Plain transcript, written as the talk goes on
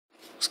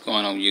What's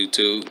going on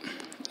YouTube?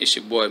 It's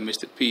your boy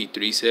Mr.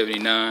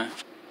 P379.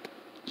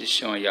 Just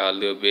showing y'all a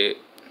little bit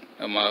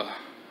of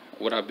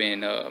what I've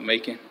been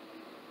making.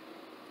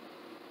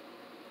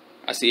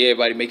 I see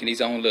everybody making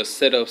these own little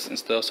setups and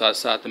stuff, so I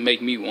decided to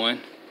make me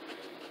one.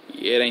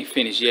 Yeah, it ain't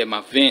finished yet.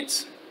 My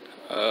vents,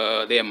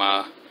 they're at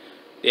my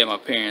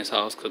parents'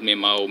 house, cause me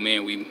and my old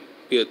man, we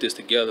built this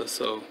together.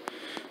 So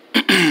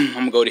I'm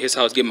gonna go to his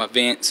house, get my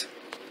vents.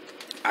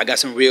 I got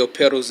some real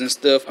pedals and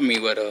stuff. I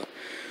mean, with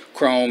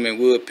chrome and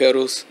wood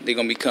pedals, they're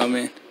gonna be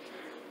coming.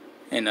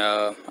 And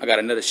I got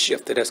another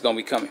shifter that's gonna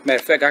be coming. Matter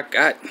of fact, I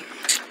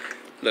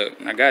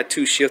got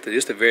two shifters.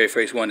 This is the very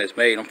first one that's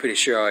made. I'm pretty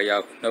sure all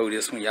y'all know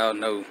this one. Y'all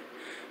know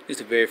this is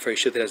the very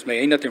first shifter that's made.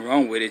 Ain't nothing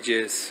wrong with it.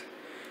 Just,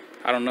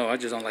 I don't know. I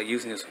just don't like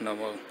using this one no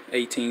more.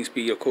 18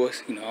 speed, of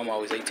course. You know, I'm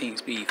always 18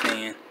 speed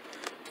fan.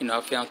 You know,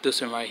 I found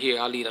this one right here.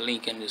 I'll leave a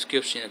link in the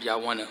description if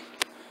y'all wanna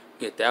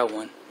get that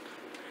one.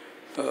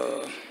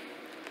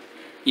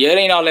 Yeah, it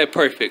ain't all that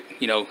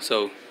perfect, you know,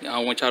 so I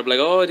don't want y'all to be like,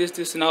 oh,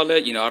 this, and all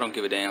that. You know, I don't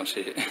give a damn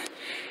shit.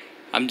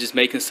 I'm just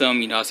making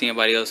some, you know, I see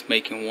anybody else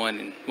making one,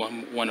 and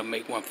want to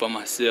make one for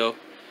myself.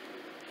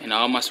 And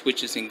all my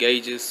switches and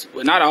gauges,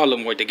 well, not all of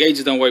them work. The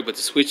gauges don't work, but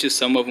the switches,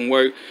 some of them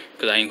work,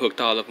 because I ain't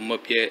hooked all of them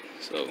up yet.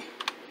 So,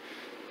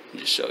 I'll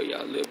just show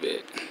y'all a little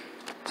bit.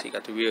 So, you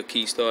got the real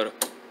key starter.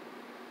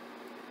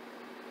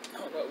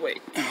 Hold up,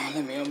 wait.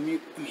 Let me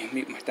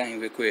unmute my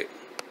thing real quick.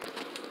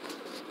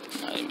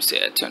 Let me see,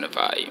 I turn the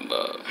volume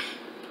up.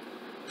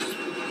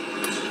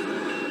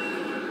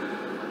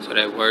 So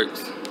that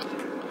works.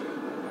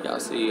 Y'all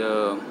see,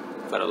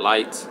 for the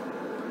lights,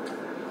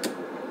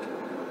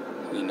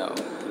 you know,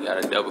 you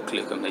gotta double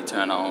click them, they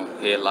turn on.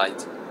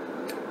 Headlights,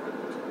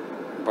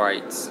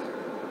 brights.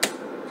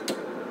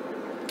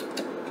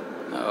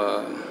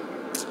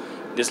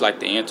 Just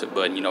like the enter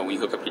button, you know, when you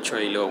hook up your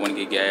trailer or want to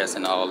get gas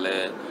and all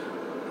that.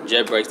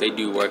 Jet brakes, they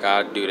do work.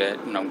 I'll do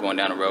that when I'm going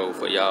down the road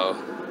for y'all.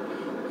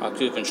 My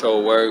cruise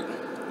control work,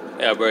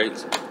 air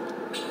brakes,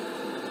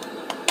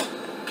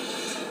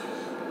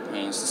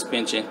 and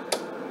suspension.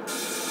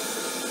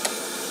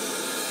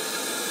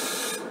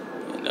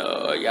 And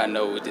y'all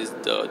know this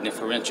the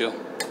differential.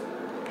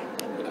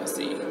 Y'all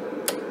see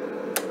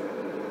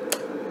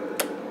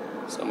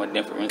some of the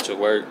differential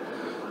work.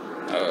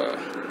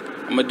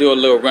 I'm gonna do a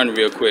little run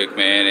real quick,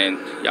 man, and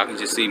y'all can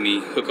just see me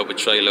hook up a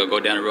trailer, go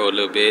down the road a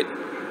little bit.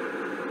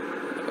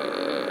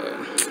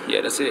 Yeah,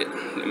 that's it.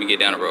 Let me get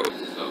down the road.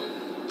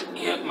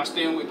 Yeah, my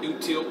steering wheel do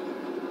tilt.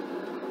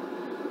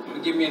 I'm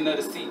gonna give me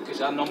another seat because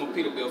y'all know I'm a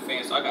Peterbilt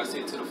fan, so I gotta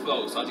sit to the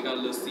floor. So I just got a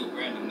little seat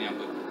random now,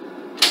 but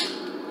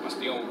my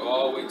steering will go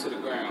all the way to the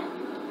ground.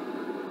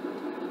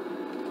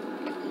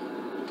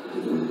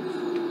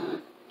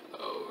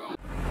 Oh, wrong.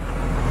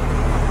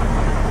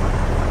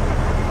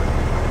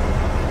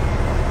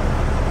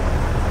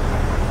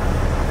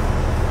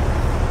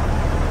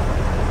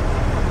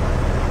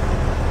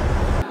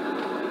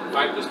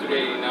 Vipers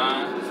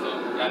 389, so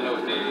y'all know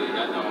what that is.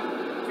 Y'all know.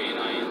 I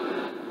am.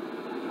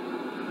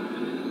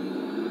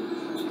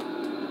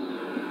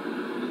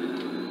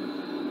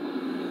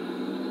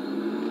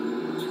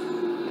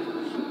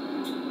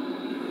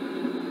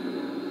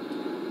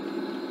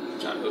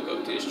 Try to hook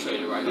up to this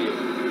trailer right here.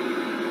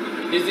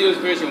 This is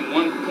version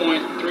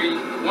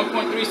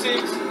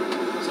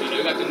 1.36. So you know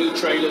you got the new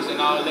trailers and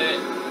all that.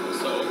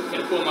 So I'm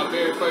gonna put my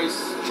very first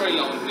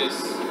trailer on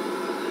this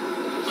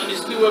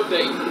new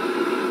update.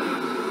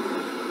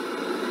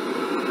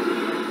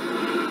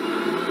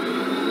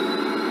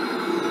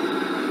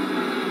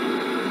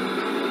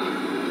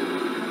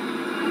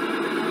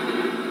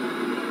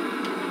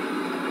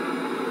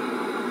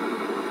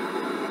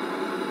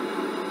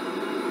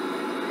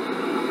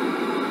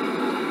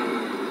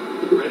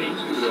 Ready to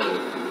roll.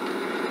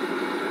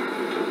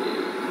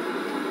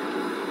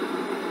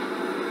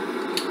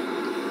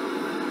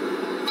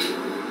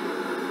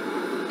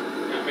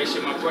 Gotta make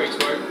sure my brakes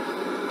work.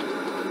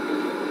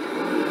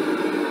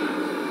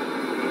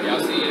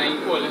 Y'all see it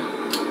ain't pulling.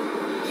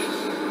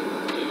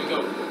 Here we go.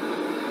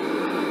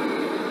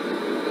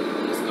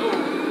 Let's go.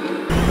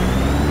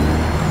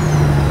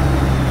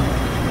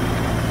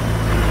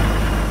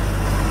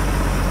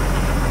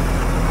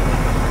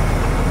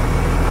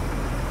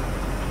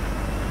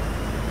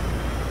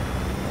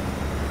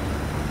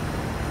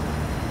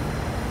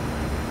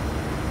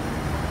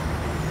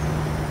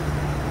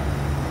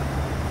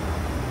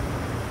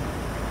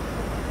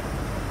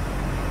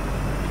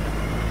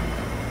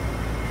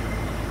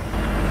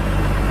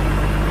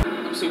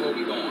 See where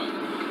we going.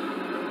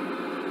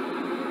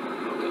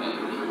 Okay.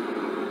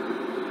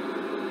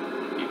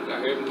 We gotta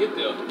hurry up and get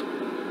there.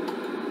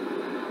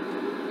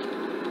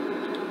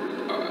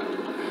 Alright.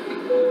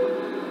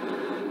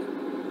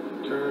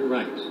 Turn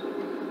right.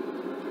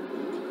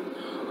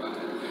 Alright.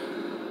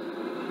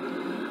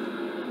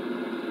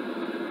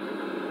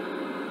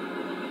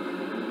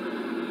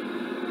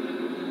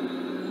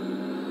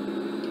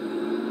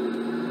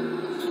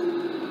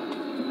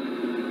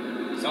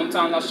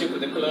 Sometimes I shift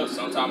with the clutch,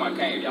 sometimes I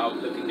can't. Y'all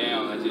looking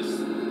down,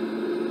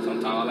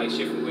 sometimes I like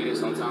shifting with it,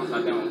 sometimes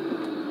I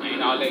don't. I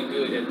ain't all that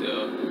good at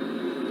the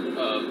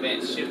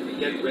advanced shifting.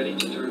 Get ready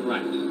to turn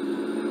right.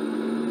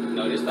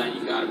 No, this time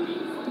you gotta be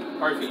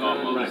perfect Turn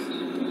almost. right.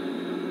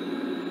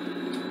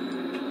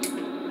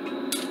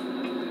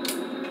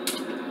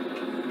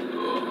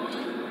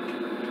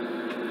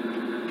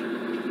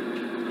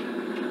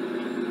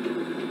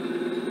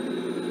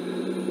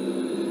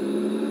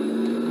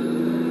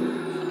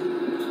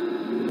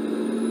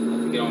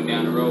 Get on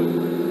down the road.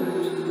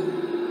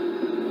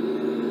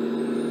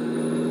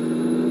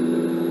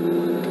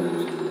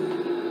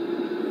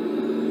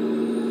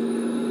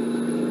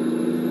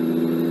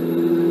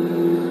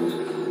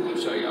 I'm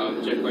gonna show y'all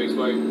the jet brakes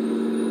work.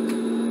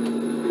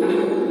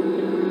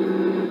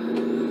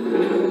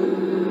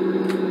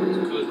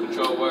 Cruise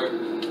control work.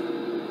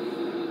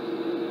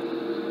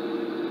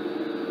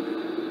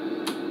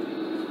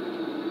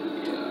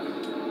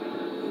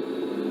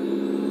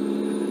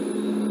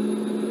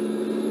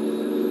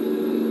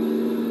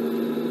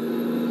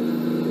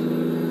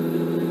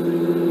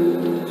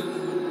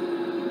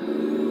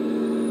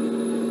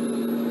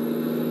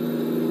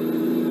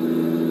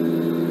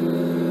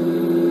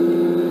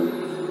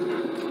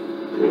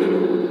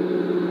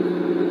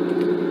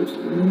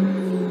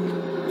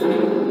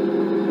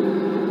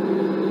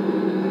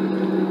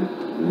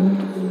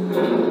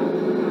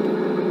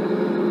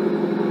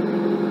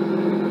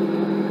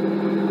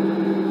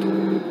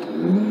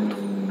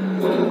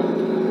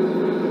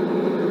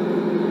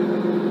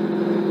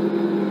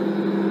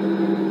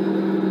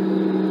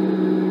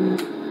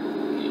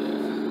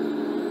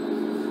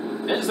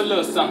 There's a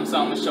little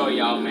something to show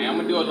y'all, man. I'm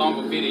gonna do a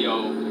longer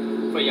video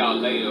for y'all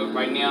later.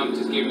 Right now, I'm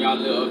just giving y'all a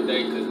little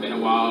update because it's been a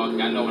while.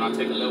 Y'all know when I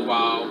take a little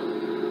while,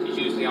 it's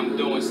usually I'm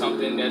doing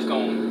something that's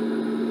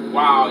gonna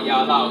wow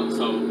y'all out.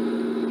 So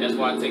that's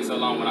why it takes so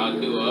long when I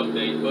do an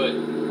update. But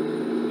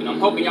you know, I'm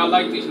hoping y'all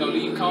like this. You know,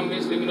 leave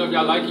comments. Let me know if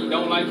y'all like it. You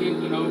don't like it.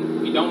 You know,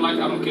 if you don't like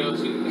it, I don't care.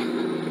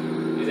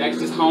 It's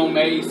actually just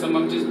homemade. Some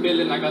of them just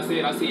building. Like I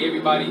said, I see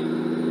everybody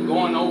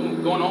going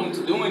on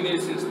to doing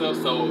this and stuff.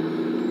 So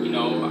you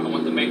know, I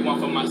want to make one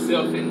for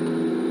myself,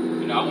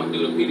 and you know, I want to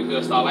do the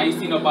Peterbilt style. I ain't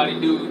seen nobody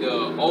do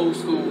the old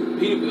school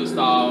Peterbilt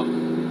style,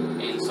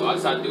 and so I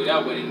decided to do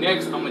that one. And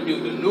next, I'm gonna do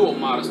the newer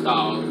model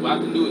style. Well, I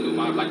have to do a new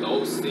model like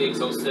the 06,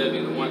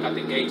 07, the one got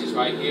the gauges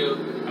right here.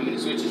 I mean,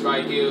 the switches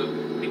right here,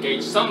 the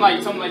gauge, something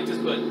like this,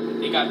 but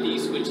they got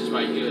these switches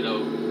right here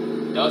though.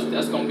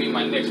 That's gonna be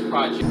my next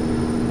project.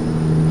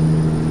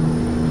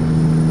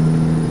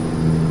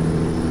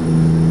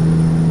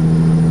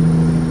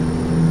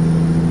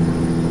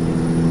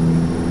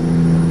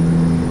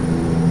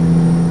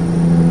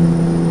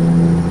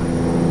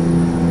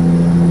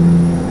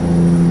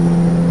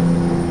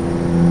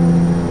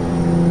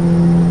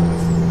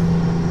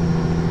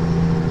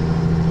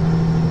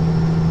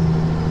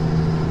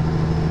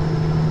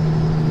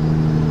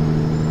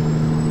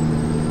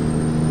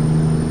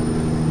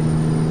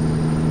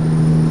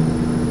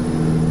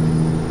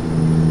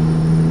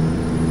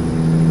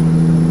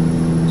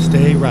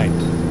 Stay right.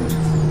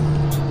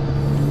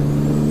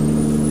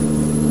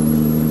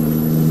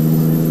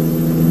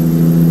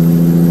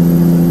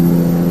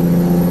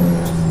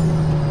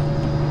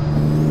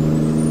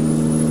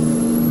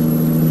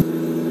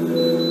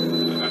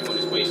 Back on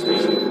this way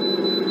station.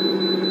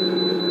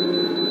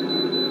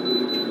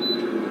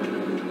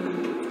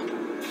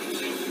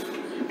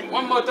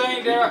 One more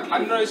thing there, I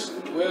noticed,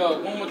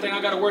 well, one more thing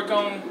I gotta work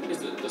on is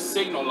the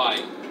signal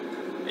light.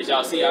 As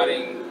y'all see,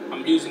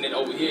 I'm using it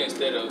over here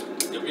instead of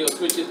the real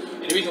switches.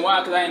 And the reason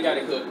why, because I ain't got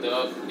it hooked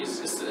up.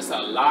 It's a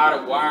lot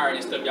of wiring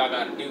and stuff y'all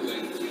gotta do,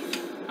 and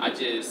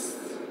it's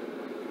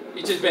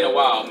just been a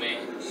while,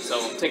 man. So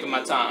I'm taking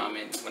my time,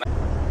 and when I